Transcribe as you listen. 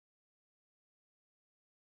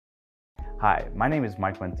Hi, my name is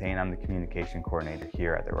Mike Montaigne. I'm the communication coordinator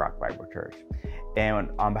here at the Rock Bible Church. And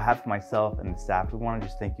on behalf of myself and the staff, we want to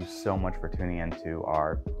just thank you so much for tuning into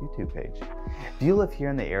our YouTube page. If you live here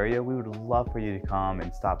in the area, we would love for you to come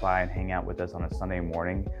and stop by and hang out with us on a Sunday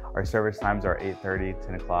morning. Our service times are 8:30,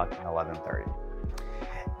 10 o'clock, and 11:30.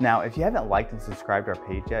 Now, if you haven't liked and subscribed to our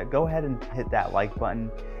page yet, go ahead and hit that like button,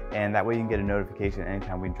 and that way you can get a notification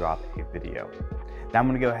anytime we drop a video. Now I'm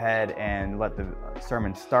going to go ahead and let the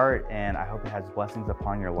sermon start, and I hope it has blessings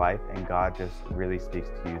upon your life and God just really speaks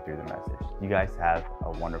to you through the message. You guys have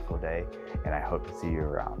a wonderful day, and I hope to see you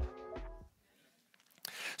around.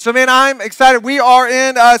 So, man, I'm excited. We are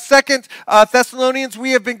in 2 Thessalonians.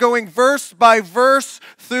 We have been going verse by verse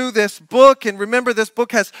through this book. And remember, this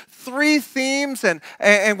book has 3 themes, and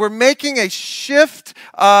we're making a shift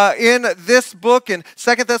in this book in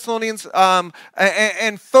 2 Thessalonians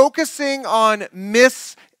and focusing on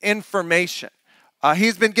misinformation.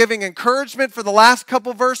 He's been giving encouragement for the last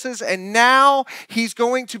couple verses, and now he's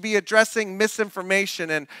going to be addressing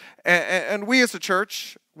misinformation. And we as a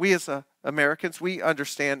church, we as Americans, we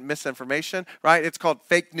understand misinformation, right? It's called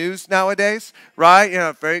fake news nowadays, right? You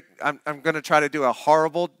know, I'm going to try to do a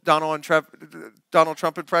horrible Donald Trump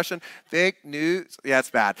impression. Fake news, yeah,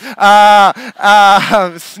 it's bad.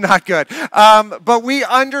 It's not good. But we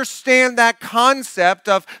understand that concept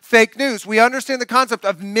of fake news. We understand the concept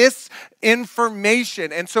of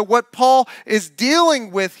misinformation. And so what Paul is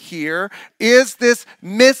dealing with here is this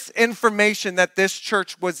misinformation that this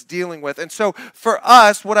church was dealing with. And so for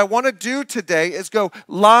us, what I want to do today is go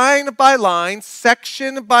line by line,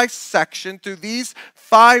 section by section through these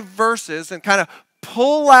 5 verses and kind of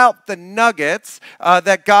pull out the nuggets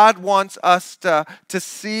that God wants us to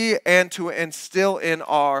see and to instill in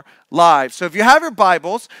our lives. So if you have your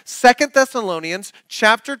Bibles, 2 Thessalonians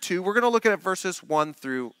chapter 2, we're going to look at verses 1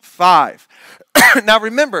 through 5. Now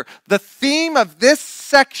remember, the theme of this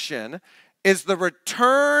section is the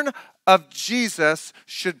return of Jesus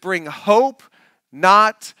should bring hope,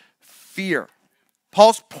 not fear.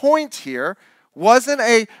 Paul's point here wasn't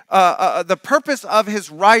the purpose of his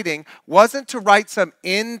writing wasn't to write some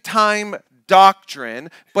end-time doctrine,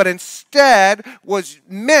 but instead was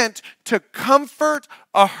meant to comfort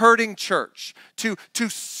a hurting church, to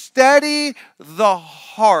steady the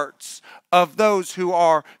hearts of those who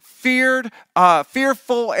are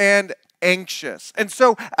fearful and anxious. And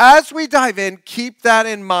so as we dive in, keep that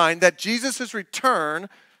in mind, that Jesus' return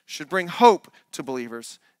should bring hope to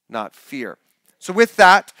believers, not fear. So with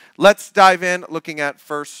that, let's dive in looking at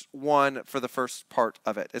verse 1 for the first part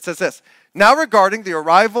of it. It says this: "Now regarding the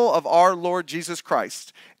arrival of our Lord Jesus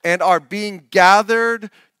Christ and our being gathered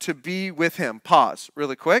to be with him." Pause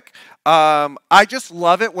really quick. I just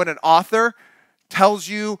love it when an author tells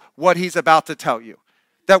you what he's about to tell you.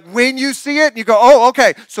 That when you see it, you go, oh,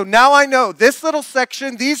 okay, so now I know this little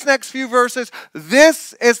section, these next few verses,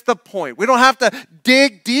 this is the point. We don't have to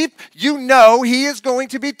dig deep. You know he is going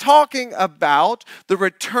to be talking about the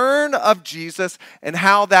return of Jesus and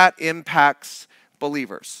how that impacts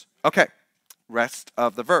believers. Okay, rest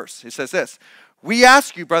of the verse. He says this: "We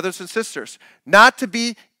ask you, brothers and sisters, not to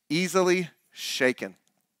be easily shaken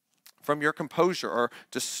from your composure or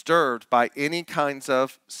disturbed by any kinds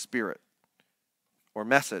of spirit or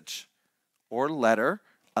message or letter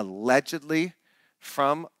allegedly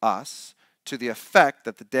from us to the effect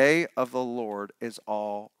that the day of the Lord is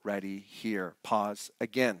already here." Pause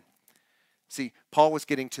again. See, Paul was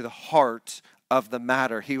getting to the heart of the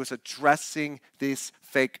matter. He was addressing this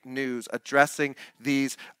fake news, addressing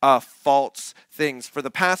these false things. For the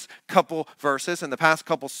past couple verses and the past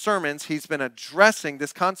couple sermons, he's been addressing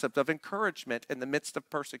this concept of encouragement in the midst of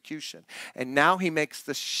persecution. And now he makes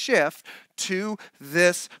the shift to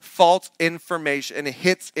this false information and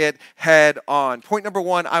hits it head on. Point number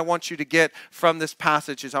 1 I want you to get from this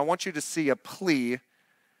passage is I want you to see a plea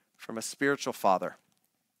from a spiritual father.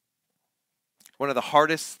 One of the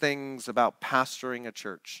hardest things about pastoring a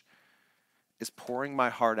church is pouring my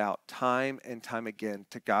heart out time and time again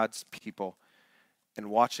to God's people and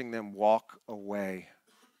watching them walk away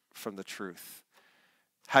from the truth.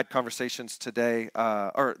 Had conversations today,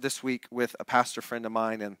 or this week, with a pastor friend of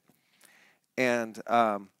mine, and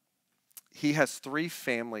he has 3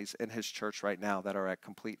 families in his church right now that are at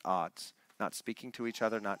complete odds, not speaking to each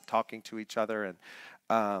other, not talking to each other,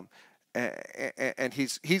 and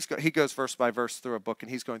he goes verse by verse through a book,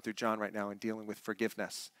 and he's going through John right now and dealing with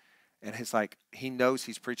forgiveness. And he knows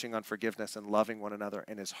he's preaching on forgiveness and loving one another,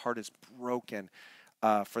 and his heart is broken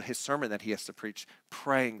for his sermon that he has to preach,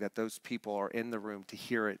 praying that those people are in the room to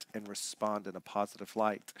hear it and respond in a positive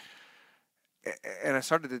light. And I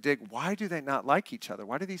started to dig, why do they not like each other?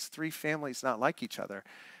 Why do these 3 families not like each other?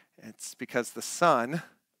 It's because the son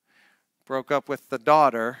broke up with the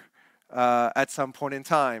daughter at some point in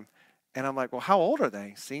time. And I'm like, well, how old are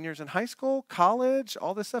they? Seniors in high school, college,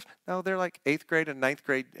 all this stuff? No, they're like 8th grade and 9th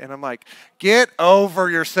grade. And I'm like, get over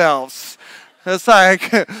yourselves. It's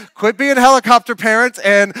like, quit being helicopter parents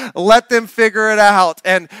and let them figure it out.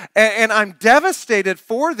 And I'm devastated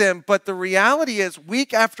for them, but the reality is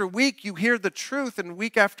week after week you hear the truth, and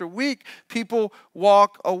week after week people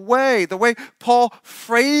walk away. The way Paul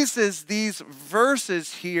phrases these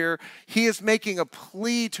verses here, he is making a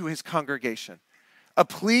plea to his congregation. A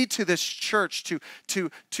plea to this church to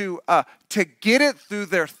get it through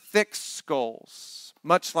their thick skulls,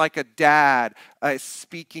 much like a dad is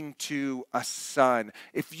speaking to a son.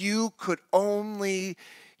 If you could only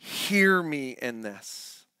hear me in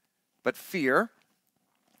this. But fear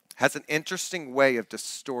has an interesting way of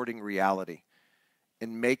distorting reality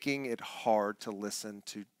and making it hard to listen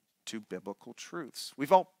to biblical truths.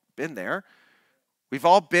 We've all been there. We've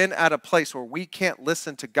all been at a place where we can't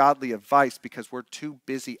listen to godly advice because we're too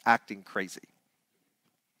busy acting crazy.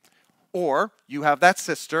 Or you have that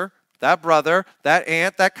sister, that brother, that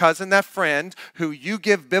aunt, that cousin, that friend who you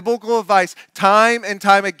give biblical advice time and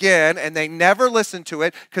time again, and they never listen to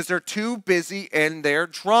it because they're too busy in their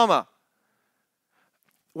drama.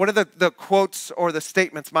 One of the quotes or the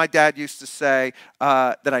statements my dad used to say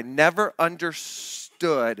that I never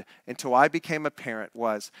understood until I became a parent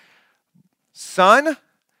was, "Son,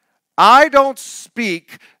 I don't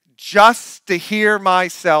speak just to hear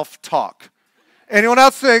myself talk." Everyone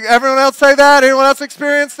else say that? Anyone else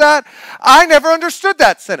experience that? I never understood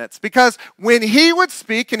that sentence because when he would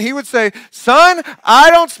speak and he would say, "Son,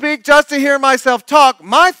 I don't speak just to hear myself talk,"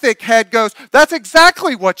 my thick head goes, "That's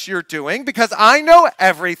exactly what you're doing because I know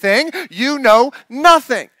everything. You know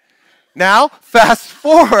nothing." Now, fast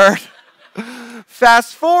forward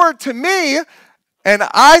to me, and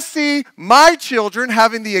I see my children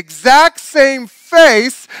having the exact same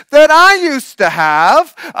face that I used to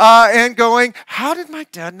have and going, how did my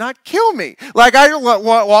dad not kill me? Like I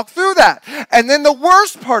walk through that. And then the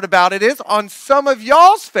worst part about it is on some of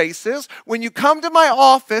y'all's faces, when you come to my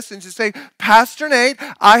office and you say, "Pastor Nate,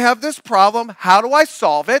 I have this problem. How do I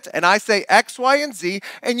solve it?" And I say X, Y, and Z,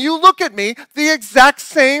 and you look at me the exact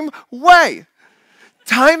same way.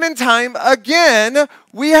 Time and time again,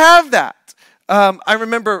 we have that. I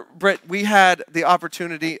remember, Britt, we had the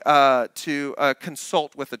opportunity to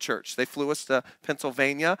consult with the church. They flew us to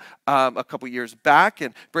Pennsylvania a couple years back,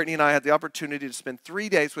 and Brittany and I had the opportunity to spend 3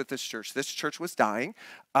 days with this church. This church was dying,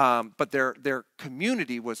 but their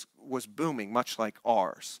community was booming, much like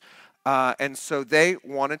ours. And so they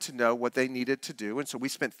wanted to know what they needed to do. And so we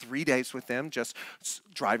spent 3 days with them, just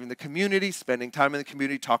driving the community, spending time in the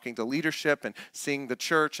community, talking to leadership and seeing the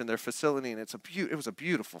church and their facility. And it was a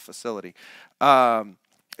beautiful facility.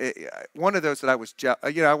 One of those that I was,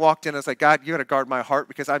 I walked in, I was like, "God, you got to guard my heart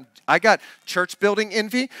because I got church building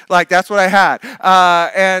envy." Like that's what I had.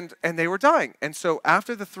 And they were dying. And so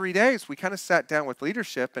after the 3 days, we kind of sat down with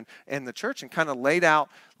leadership and the church and kind of laid out,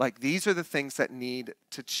 like, these are the things that need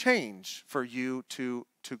to change for you to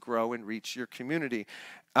grow and reach your community.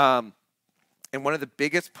 And one of the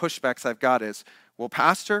biggest pushbacks I've got is, "Well,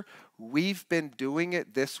 Pastor, we've been doing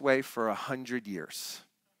it this way for 100 years.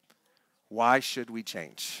 Why should we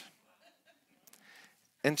change?"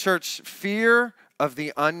 In church, fear of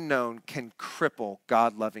the unknown can cripple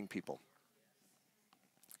God-loving people.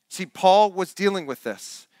 See, Paul was dealing with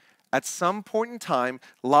this. At some point in time,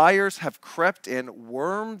 liars have crept in,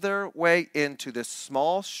 wormed their way into this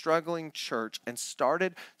small, struggling church and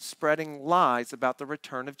started spreading lies about the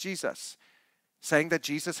return of Jesus, saying that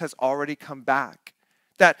Jesus has already come back.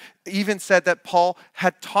 That even said that Paul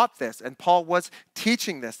had taught this, and Paul was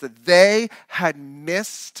teaching this, that they had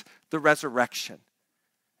missed the resurrection.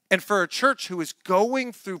 And for a church who was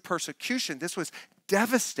going through persecution, this was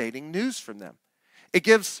devastating news from them. It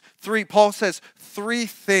gives Paul says, 3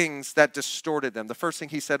 things that distorted them. The first thing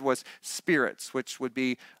he said was spirits, which would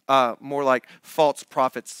be more like false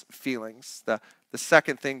prophets' feelings. The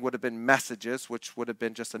second thing would have been messages, which would have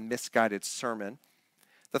been just a misguided sermon.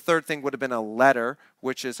 The third thing would have been a letter,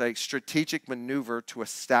 which is a strategic maneuver to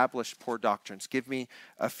establish poor doctrines. Give me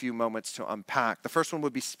a few moments to unpack. The first one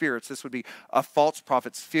would be spirits. This would be a false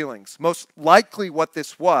prophet's feelings. Most likely what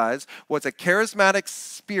this was a charismatic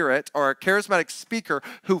spirit or a charismatic speaker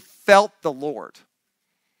who felt the Lord.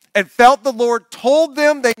 And felt the Lord told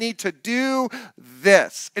them they need to do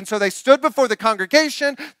this. And so they stood before the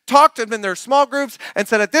congregation, talked to them in their small groups, and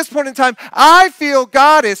said, "At this point in time, I feel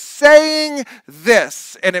God is saying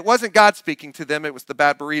this." And it wasn't God speaking to them, it was the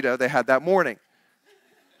bad burrito they had that morning.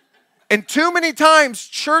 And too many times,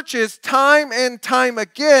 churches, time and time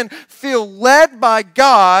again, feel led by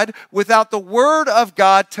God without the Word of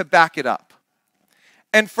God to back it up.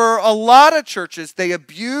 And for a lot of churches, they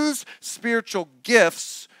abuse spiritual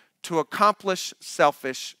gifts to accomplish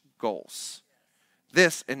selfish goals.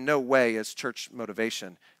 This in no way is church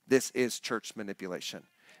motivation. This is church manipulation.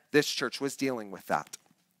 This church was dealing with that.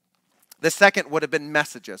 The second would have been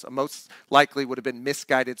messages. Most likely would have been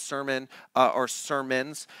misguided sermon or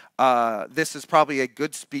sermons. This is probably a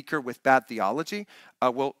good speaker with bad theology.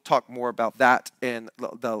 We'll talk more about that in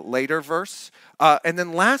the later verse. And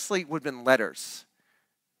then lastly would have been letters.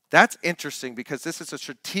 That's interesting because this is a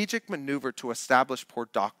strategic maneuver to establish poor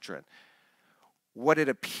doctrine. What it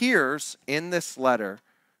appears in this letter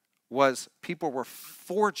was people were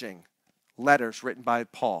forging letters written by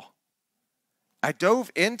Paul. I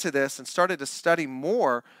dove into this and started to study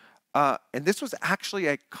more, and this was actually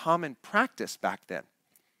a common practice back then.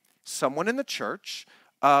 Someone in the church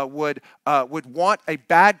would want a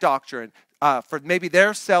bad doctrine for maybe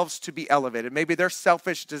themselves to be elevated, maybe their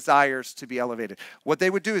selfish desires to be elevated. What they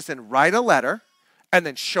would do is then write a letter and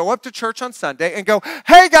then show up to church on Sunday and go,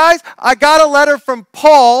 hey guys, I got a letter from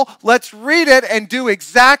Paul. Let's read it and do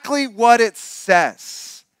exactly what it says.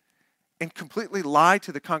 And completely lie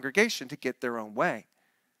to the congregation to get their own way.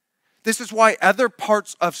 This is why other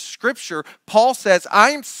parts of Scripture, Paul says,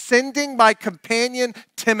 I'm sending my companion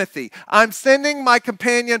Timothy. I'm sending my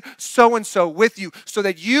companion so-and-so with you so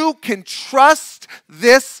that you can trust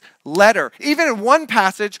this letter. Even in one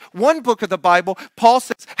passage, one book of the Bible, Paul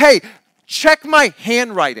says, hey, check my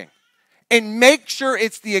handwriting and make sure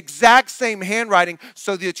it's the exact same handwriting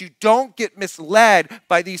so that you don't get misled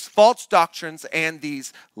by these false doctrines and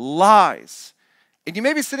these lies. And you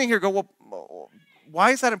may be sitting here and go, well,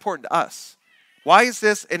 why is that important to us? Why is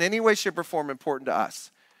this in any way, shape, or form important to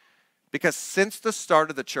us? Because since the start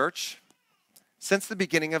of the church, since the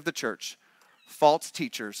beginning of the church, false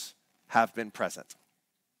teachers have been present.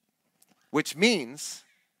 Which means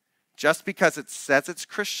just because it says it's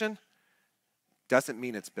Christian doesn't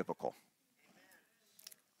mean it's biblical.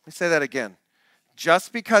 Let me say that again.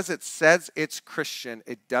 Just because it says it's Christian,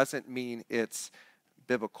 it doesn't mean it's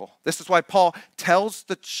biblical. This is why Paul tells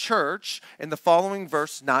the church in the following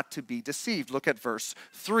verse not to be deceived. Look at verse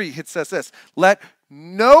 3. It says this, let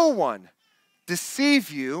no one deceive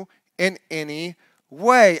you in any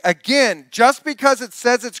way. Again, just because it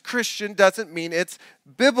says it's Christian doesn't mean it's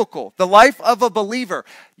biblical. The life of a believer,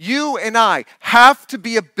 you and I, have to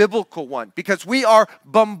be a biblical one because we are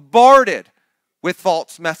bombarded with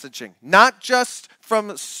false messaging, not just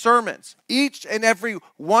from sermons. Each and every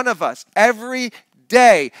one of us, every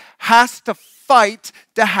day, has to fight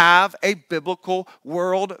to have a biblical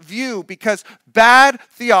worldview because bad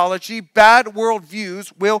theology, bad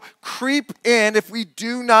worldviews will creep in if we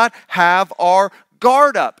do not have our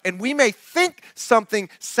guard up. And we may think something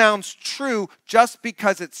sounds true just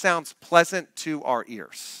because it sounds pleasant to our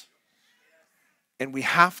ears. And we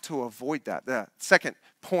have to avoid that. The second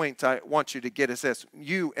point I want you to get is this.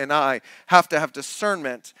 You and I have to have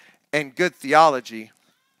discernment and good theology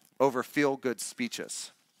over feel-good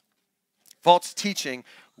speeches. False teaching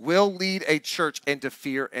will lead a church into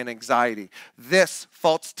fear and anxiety. This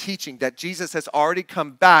false teaching that Jesus has already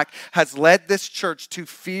come back has led this church to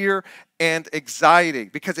fear and anxiety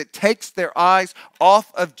because it takes their eyes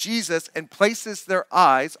off of Jesus and places their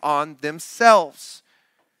eyes on themselves.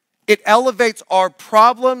 It elevates our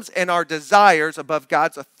problems and our desires above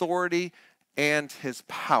God's authority and His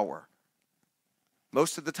power.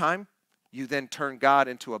 Most of the time, you then turn God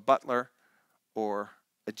into a butler or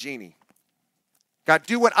a genie. God,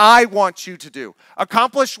 do what I want you to do.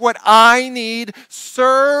 Accomplish what I need.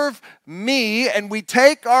 Serve me. And we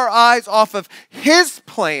take our eyes off of His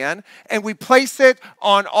plan and we place it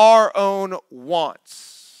on our own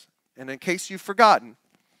wants. And in case you've forgotten,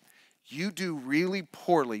 you do really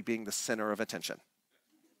poorly being the center of attention.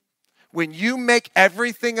 When you make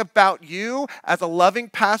everything about you, as a loving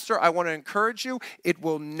pastor, I want to encourage you, it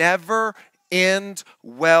will never end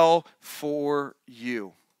well for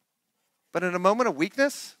you. But in a moment of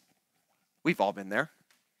weakness, we've all been there.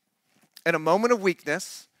 In a moment of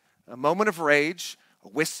weakness, a moment of rage, a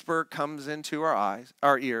whisper comes into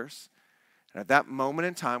our ears. And at that moment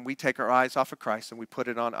in time, we take our eyes off of Christ and we put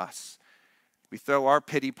it on us. We throw our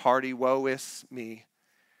pity party, woe is me.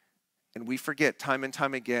 And we forget time and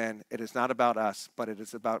time again, it is not about us, but it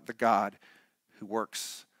is about the God who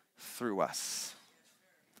works through us.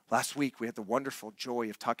 Last week, we had the wonderful joy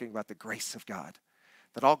of talking about the grace of God.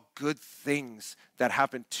 That all good things that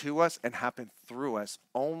happen to us and happen through us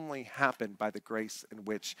only happen by the grace in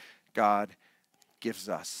which God gives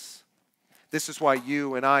us. This is why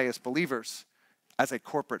you and I as believers, as a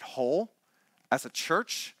corporate whole, as a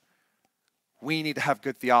church, we need to have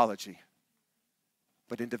good theology.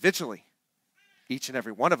 But individually, each and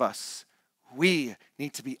every one of us, we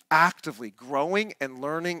need to be actively growing and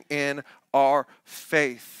learning in our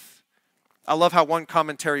faith. I love how one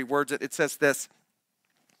commentary words it. It says this: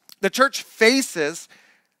 the church faces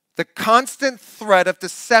the constant threat of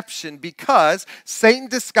deception because Satan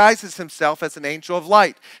disguises himself as an angel of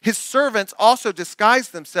light. His servants also disguise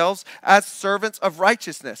themselves as servants of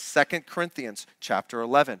righteousness, 2 Corinthians chapter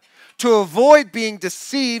 11. To avoid being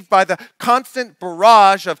deceived by the constant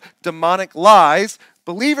barrage of demonic lies,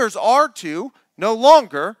 believers are to no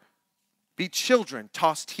longer be children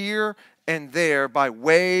tossed here and there by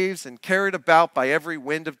waves and carried about by every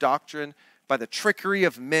wind of doctrine, by the trickery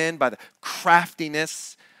of men, by the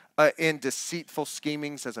craftiness in deceitful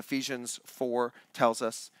schemings, as Ephesians 4 tells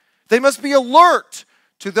us. They must be alert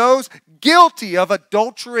to those guilty of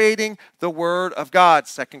adulterating the word of God,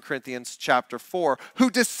 2 Corinthians chapter 4,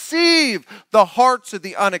 who deceive the hearts of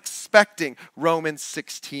the unexpecting, Romans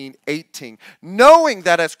 16:18, knowing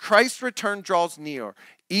that as Christ's return draws near,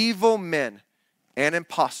 evil men and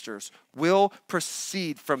impostors will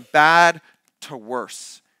proceed from bad to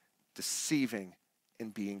worse, deceiving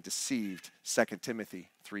and being deceived, 2 Timothy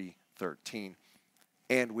 3:13.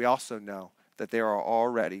 And we also know that there are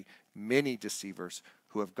already many deceivers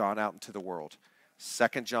who have gone out into the world.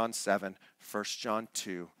 2 John 7, 1 John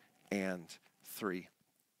 2, and 3.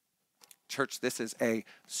 Church, this is a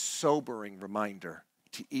sobering reminder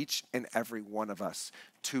to each and every one of us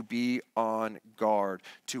to be on guard,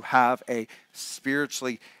 to have a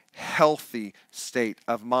spiritually healthy state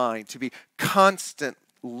of mind, to be constant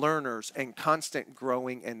learners and constant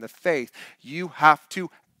growing in the faith. You have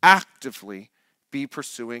to actively be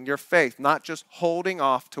pursuing your faith, not just holding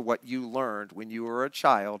off to what you learned when you were a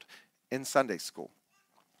child in Sunday school.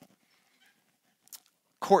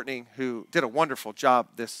 Courtney, who did a wonderful job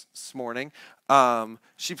this morning,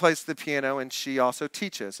 she plays the piano and she also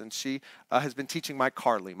teaches, and she has been teaching my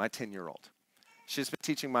Carly, my 10-year-old. She's been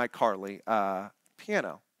teaching my Carly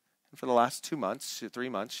piano. And for the last 3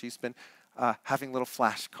 months, she's been having little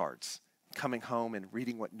flashcards, coming home and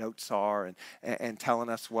reading what notes are and telling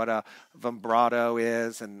us what a vibrato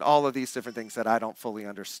is and all of these different things that I don't fully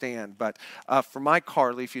understand. But for my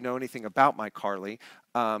Carly, if you know anything about my Carly,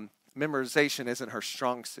 memorization isn't her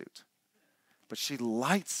strong suit. But she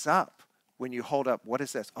lights up when you hold up, what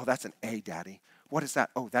is this? Oh, that's an A, Daddy. What is that?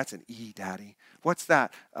 Oh, that's an E, Daddy. What's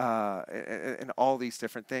that? And all these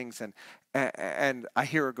different things. And I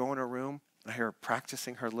hear her go in her room. I hear her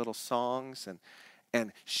practicing her little songs,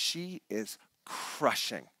 and she is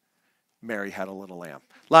crushing Mary Had a Little Lamb.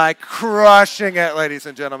 Like crushing it, ladies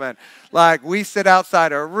and gentlemen. Like we sit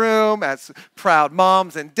outside our room as proud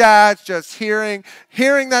moms and dads just hearing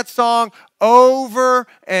that song over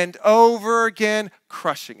and over again,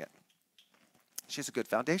 crushing it. She has a good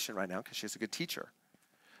foundation right now because she's a good teacher.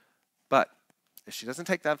 But if she doesn't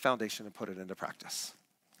take that foundation and put it into practice,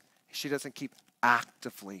 if she doesn't keep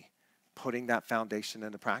actively putting that foundation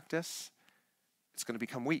into practice, it's going to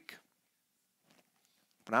become weak.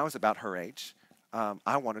 When I was about her age,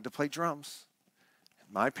 I wanted to play drums.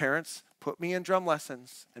 My parents put me in drum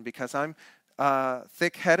lessons, and because I'm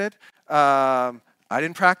thick-headed, I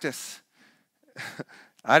didn't practice.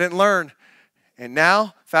 I didn't learn. And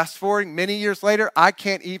now, fast forwarding many years later, I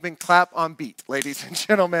can't even clap on beat, ladies and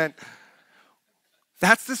gentlemen.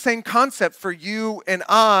 That's the same concept for you and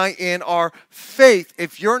I in our faith.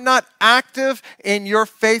 If you're not active in your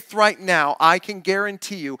faith right now, I can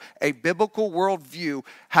guarantee you a biblical worldview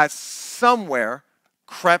has somewhere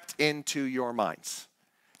crept into your minds,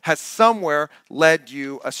 has somewhere led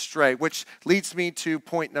you astray, which leads me to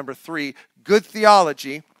point number 3. Good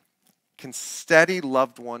theology can steady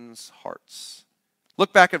loved ones' hearts.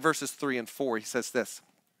 Look back at verses 3 and 4. He says this: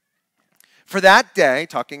 for that day,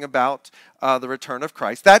 talking about the return of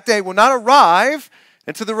Christ, that day will not arrive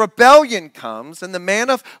until the rebellion comes and the man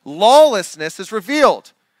of lawlessness is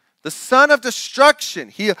revealed, the son of destruction.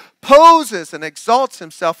 He opposes and exalts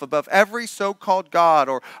himself above every so-called God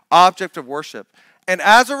or object of worship. And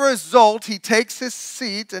as a result, he takes his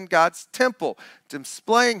seat in God's temple,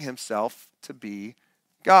 displaying himself to be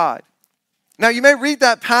God. Now, you may read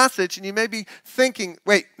that passage and you may be thinking,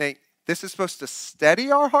 wait, Nate, this is supposed to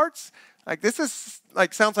steady our hearts? Like this is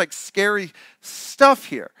sounds like scary stuff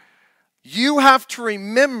here. You have to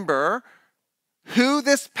remember who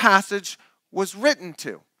this passage was written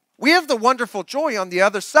to. We have the wonderful joy on the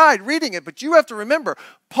other side reading it, but you have to remember,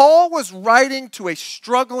 Paul was writing to a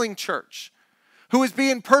struggling church who was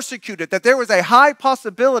being persecuted, that there was a high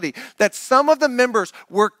possibility that some of the members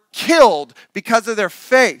were killed because of their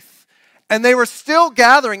faith. And they were still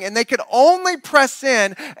gathering, and they could only press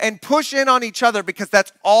in and push in on each other because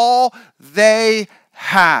that's all they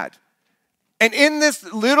had. And in this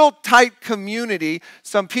little tight community,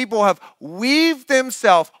 some people have weaved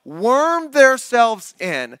themselves, wormed themselves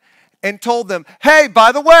in, and told them, hey,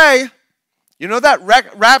 by the way, you know that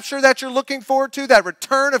rapture that you're looking forward to, that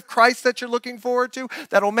return of Christ that you're looking forward to,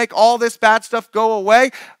 that'll make all this bad stuff go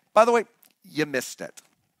away? By the way, you missed it.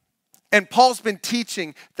 And Paul's been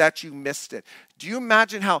teaching that you missed it. Do you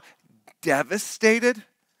imagine how devastated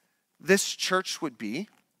this church would be?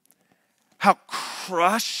 How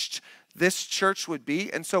crushed this church would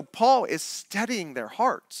be? And so Paul is steadying their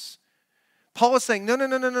hearts. Paul is saying,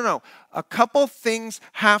 no. A couple things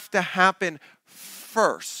have to happen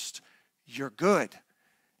first. You're good.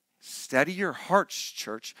 Steady your hearts,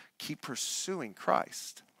 church. Keep pursuing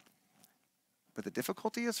Christ. But the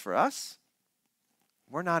difficulty is for us,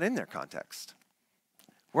 we're not in their context.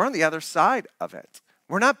 We're on the other side of it.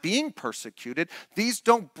 We're not being persecuted. These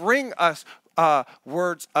don't bring us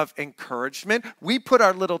words of encouragement. We put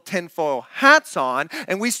our little tinfoil hats on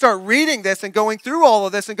and we start reading this and going through all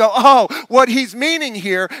of this and go, oh, what he's meaning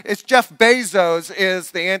here is Jeff Bezos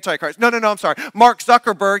is the Antichrist. No, I'm sorry. Mark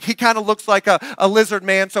Zuckerberg, he kind of looks like a lizard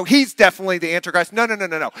man, so he's definitely the Antichrist. No.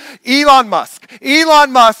 Elon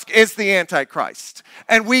Musk is the Antichrist.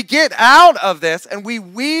 And we get out of this and we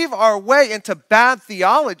weave our way into bad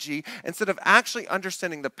theology instead of actually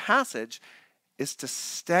understanding the passage is to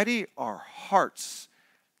steady our hearts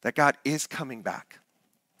that God is coming back.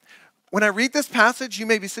 When I read this passage, you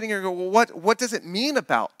may be sitting here and go, well, what does it mean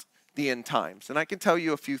about the end times? And I can tell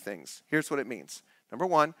you a few things. Here's what it means. Number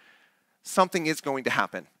one, something is going to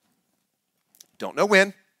happen. Don't know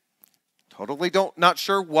when, not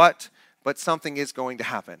sure what, but something is going to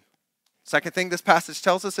happen. Second thing this passage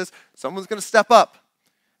tells us is someone's going to step up.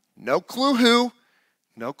 No clue who,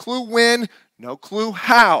 no clue when, no clue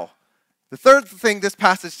how. The third thing this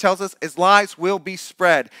passage tells us is lies will be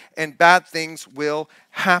spread and bad things will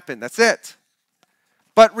happen. That's it.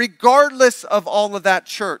 But regardless of all of that,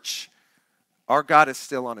 church, our God is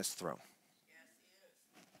still on his throne.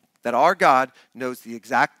 That our God knows the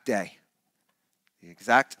exact day, the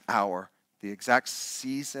exact hour, the exact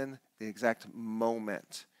season, the exact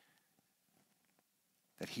moment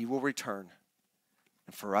that he will return.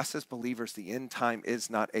 And for us as believers, the end time is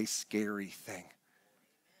not a scary thing.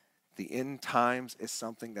 The end times is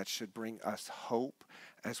something that should bring us hope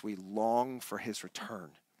as we long for his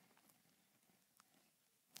return.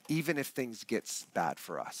 Even if things get bad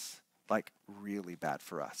for us, like really bad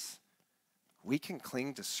for us, we can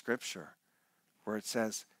cling to Scripture where it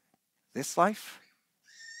says, this life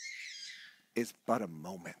is but a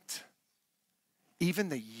moment. Even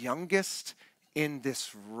the youngest in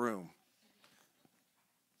this room,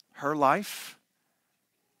 her life,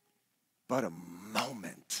 but a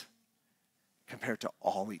moment compared to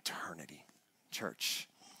all eternity. Church,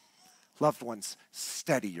 loved ones,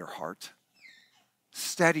 steady your heart.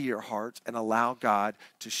 Steady your heart and allow God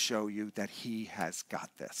to show you that he has got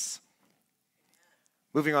this.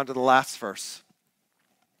 Moving on to the last verse.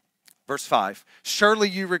 Verse 5. Surely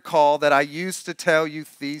you recall that I used to tell you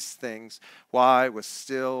these things while I was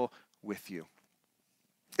still with you.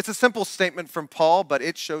 It's a simple statement from Paul, but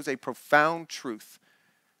it shows a profound truth.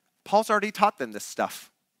 Paul's already taught them this stuff.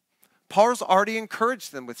 Paul's already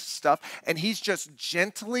encouraged them with stuff, and he's just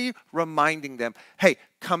gently reminding them, hey,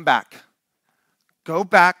 come back. Go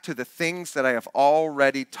back to the things that I have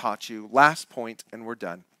already taught you. Last point, and we're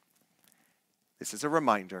done. This is a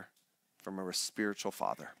reminder from a spiritual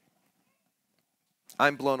father.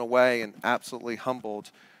 I'm blown away and absolutely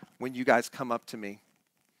humbled when you guys come up to me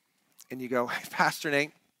and you go, hey, Pastor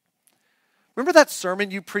Nate, remember that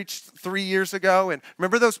sermon you preached 3 years ago? And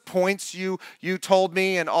remember those points you told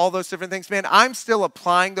me and all those different things? Man, I'm still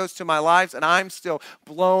applying those to my lives and I'm still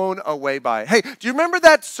blown away by it. Hey, do you remember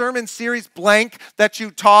that sermon series blank that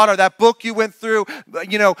you taught or that book you went through,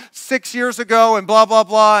 6 years ago and blah, blah,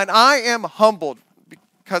 blah? And I am humbled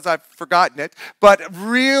because I've forgotten it, but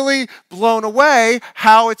really blown away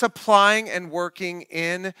how it's applying and working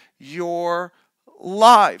in your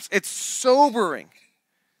lives. It's sobering.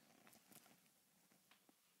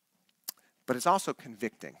 But it's also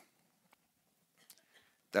convicting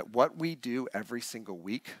that what we do every single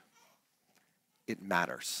week, it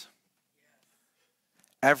matters.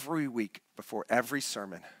 Every week before every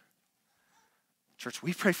sermon, church,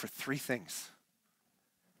 we pray for 3 things.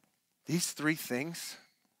 These 3 things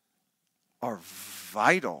are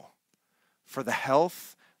vital for the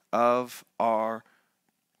health of our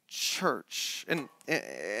church.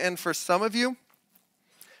 And for some of you,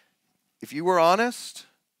 if you were honest,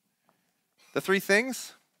 the three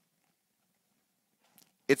things,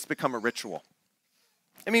 it's become a ritual.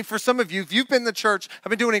 I mean, for some of you, if you've been in the church,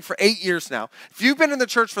 I've been doing it for 8 years now. If you've been in the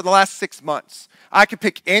church for the last 6 months, I could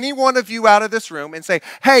pick any one of you out of this room and say,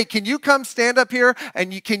 hey, can you come stand up here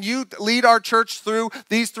and can you lead our church through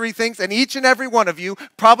these three things? And each and every one of you,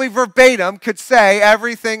 probably verbatim, could say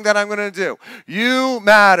everything that I'm going to do. You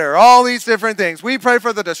matter, all these different things. We pray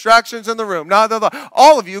for the distractions in the room.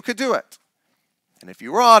 All of you could do it. And if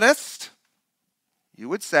you were honest, you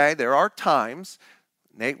would say there are times,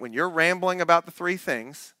 Nate, when you're rambling about the three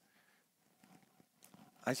things,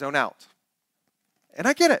 I zone out. And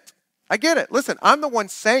I get it. I get it. Listen, I'm the one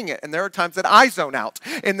saying it, and there are times that I zone out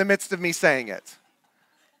in the midst of me saying it.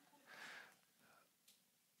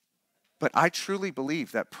 But I truly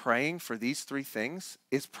believe that praying for these three things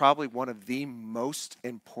is probably one of the most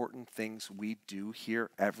important things we do here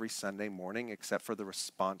every Sunday morning, except for the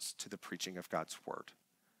response to the preaching of God's word.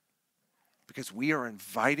 Because we are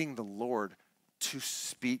inviting the Lord to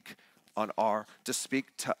speak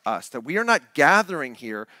to us. That we are not gathering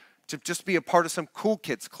here to just be a part of some cool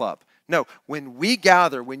kids club. No, when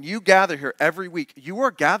you gather here every week, you are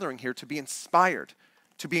gathering here to be inspired,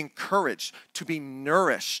 to be encouraged, to be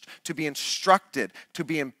nourished, to be instructed, to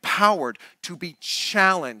be empowered, to be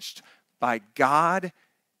challenged by God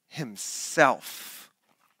Himself.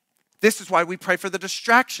 This is why we pray for the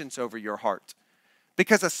distractions over your heart.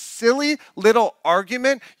 Because a silly little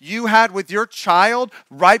argument you had with your child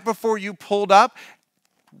right before you pulled up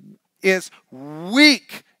is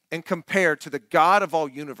weak and compared to the God of all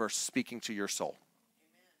universe speaking to your soul.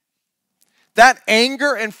 That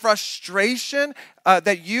anger and frustration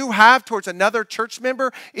that you have towards another church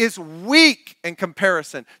member is weak in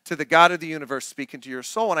comparison to the God of the universe speaking to your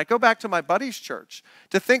soul. And I go back to my buddy's church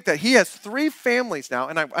to think that he has 3 families now.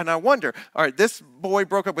 And I wonder, all right, this boy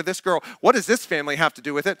broke up with this girl. What does this family have to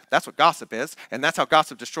do with it? That's what gossip is. And that's how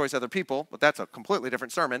gossip destroys other people. But that's a completely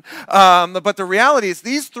different sermon. But the reality is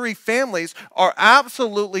these 3 families are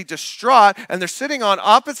absolutely distraught. And they're sitting on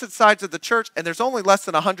opposite sides of the church. And there's only less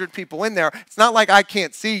than 100 people in there. It's not like I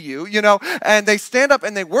can't see you, and they stand up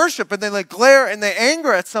and they worship and they glare and they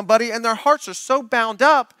anger at somebody and their hearts are so bound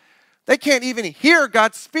up, they can't even hear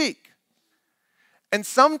God speak. And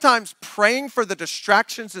sometimes praying for the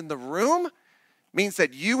distractions in the room means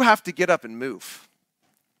that you have to get up and move.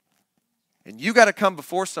 And you got to come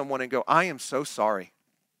before someone and go, I am so sorry.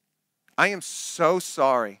 I am so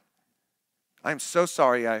sorry. I am so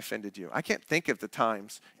sorry I offended you. I can't think of the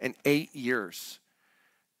times in 8 years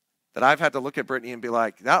that I've had to look at Brittany and be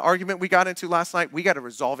like, that argument we got into last night, we got to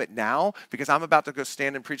resolve it now because I'm about to go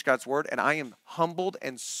stand and preach God's word, and I am humbled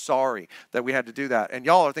and sorry that we had to do that. And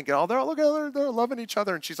y'all are thinking, oh, they're loving each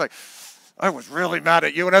other. And she's like, I was really mad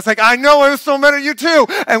at you. And I was like, I know I was so mad at you too.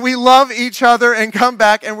 And we love each other and come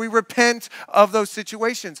back and we repent of those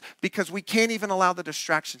situations because we can't even allow the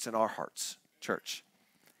distractions in our hearts, church.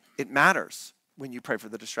 It matters when you pray for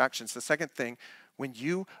the distractions. The second thing, when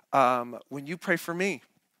you pray for me,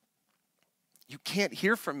 you can't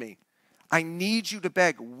hear from me. I need you to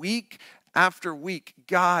beg week after week.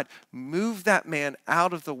 God, move that man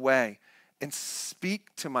out of the way and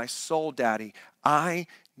speak to my soul, Daddy. I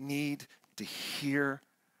need to hear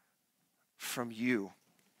from you.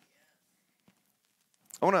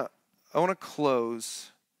 I want to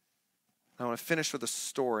close. I want to finish with a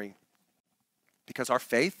story because our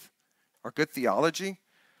faith, our good theology,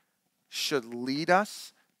 should lead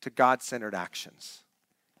us to God-centered actions.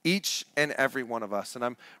 Each and every one of us. And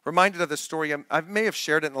I'm reminded of this story. I may have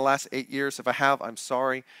shared it in the last 8 years. If I have, I'm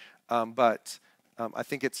sorry. But I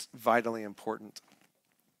think it's vitally important.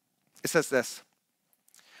 It says this.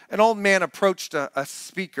 An old man approached a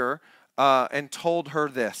speaker and told her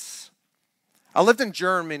this. I lived in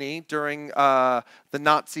Germany during the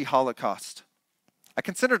Nazi Holocaust. I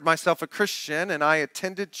considered myself a Christian and I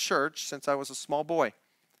attended church since I was a small boy.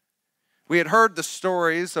 We had heard the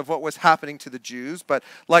stories of what was happening to the Jews, but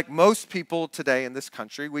like most people today in this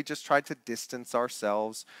country, we just tried to distance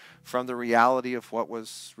ourselves from the reality of what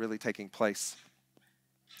was really taking place.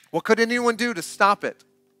 What could anyone do to stop it?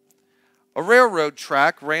 A railroad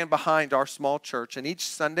track ran behind our small church, and each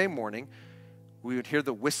Sunday morning, we would hear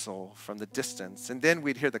the whistle from the distance, and then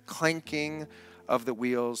we'd hear the clanking of the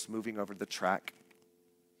wheels moving over the track.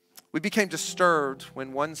 We became disturbed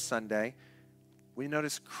when one Sunday, we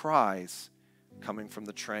noticed cries coming from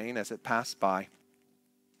the train as it passed by.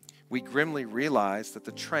 We grimly realized that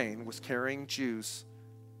the train was carrying Jews.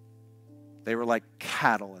 They were like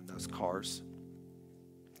cattle in those cars.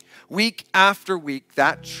 Week after week,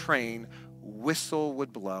 that train whistle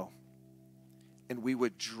would blow, and we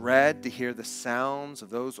would dread to hear the sounds of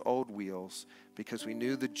those old wheels because we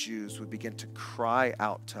knew the Jews would begin to cry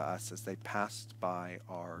out to us as they passed by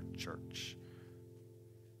our church.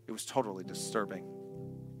 It was totally disturbing.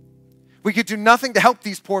 We could do nothing to help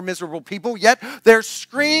these poor, miserable people, yet their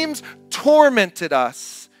screams tormented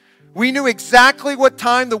us. We knew exactly what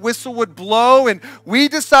time the whistle would blow, and we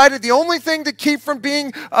decided the only thing to keep from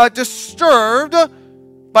being disturbed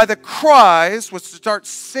by the cries was to start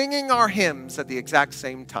singing our hymns at the exact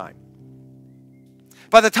same time.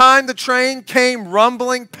 By the time the train came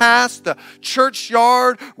rumbling past the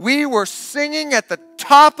churchyard, we were singing at the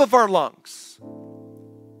top of our lungs.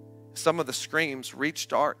 Some of the screams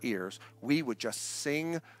reached our ears. We would just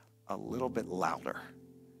sing a little bit louder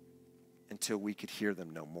until we could hear them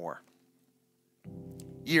no more.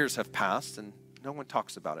 Years have passed and no one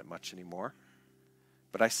talks about it much anymore.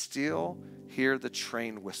 But I still hear the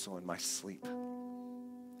train whistle in my sleep.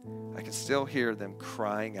 I can still hear them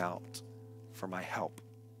crying out for my help.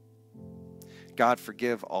 God,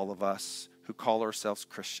 forgive all of us who call ourselves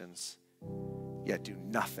Christians, yet do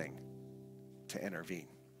nothing to intervene.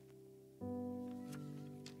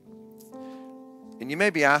 And you may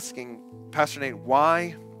be asking, Pastor Nate,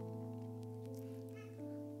 why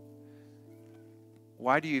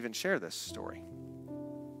do you even share this story?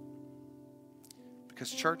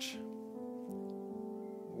 Because church,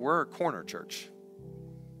 we're a corner church.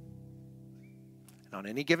 And on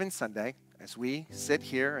any given Sunday, as we sit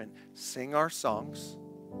here and sing our songs,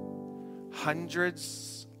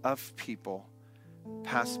 hundreds of people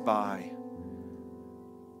pass by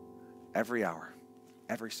every hour,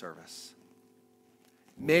 every service,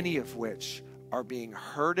 many of which are being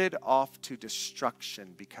herded off to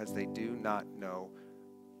destruction because they do not know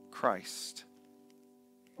Christ.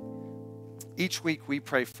 Each week we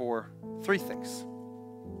pray for 3 things.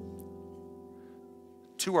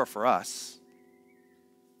 2 are for us.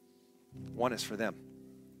 1 is for them.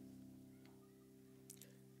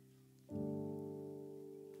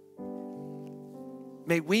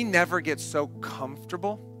 May we never get so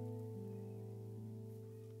comfortable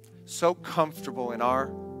in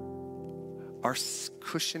our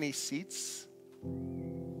cushiony seats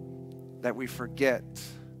that we forget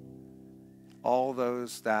all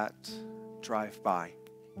those that drive by.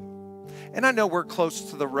 And I know we're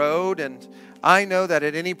close to the road, and I know that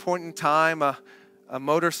at any point in time a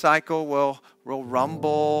motorcycle will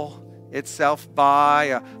rumble itself by.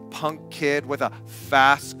 A punk kid with a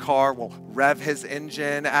fast car will rev his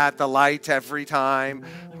engine at the light every time.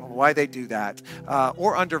 I don't know why they do that.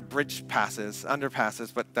 Or under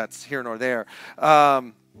underpasses, but that's here nor there.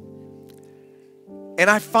 And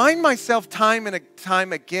I find myself time and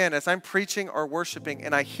time again as I'm preaching or worshiping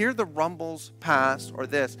and I hear the rumbles pass or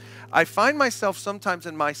this, I find myself sometimes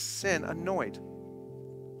in my sin annoyed,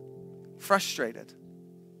 frustrated.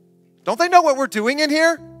 Don't they know what we're doing in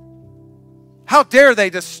here? How dare they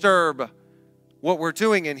disturb what we're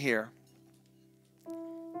doing in here?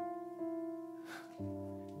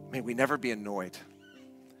 May we never be annoyed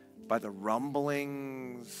by the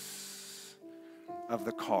rumblings of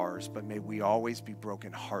the cars, but may we always be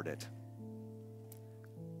brokenhearted.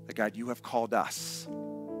 That God, you have called us,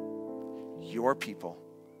 your people,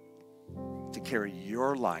 to carry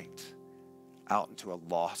your light out into a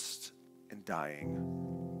lost and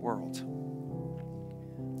dying world.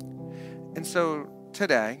 And so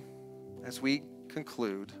today, as we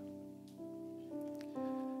conclude,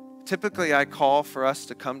 typically I call for us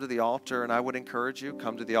to come to the altar, and I would encourage you,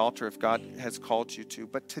 come to the altar if God has called you to.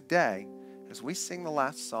 But today, as we sing the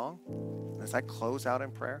last song, as I close out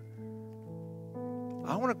in prayer,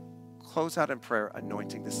 I want to close out in prayer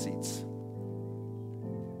anointing the seats.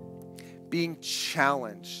 Being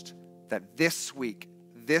challenged that this week,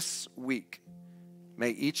 may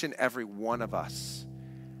each and every one of us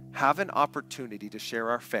have an opportunity to share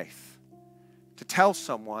our faith, to tell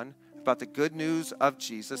someone about the good news of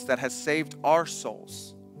Jesus that has saved our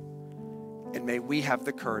souls. And may we have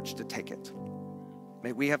the courage to take it.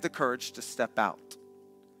 May we have the courage to step out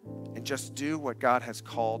and just do what God has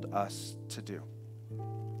called us to do.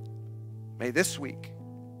 May this week,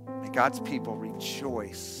 may God's people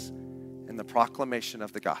rejoice in the proclamation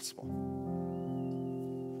of the gospel.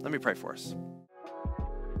 Let me pray for us.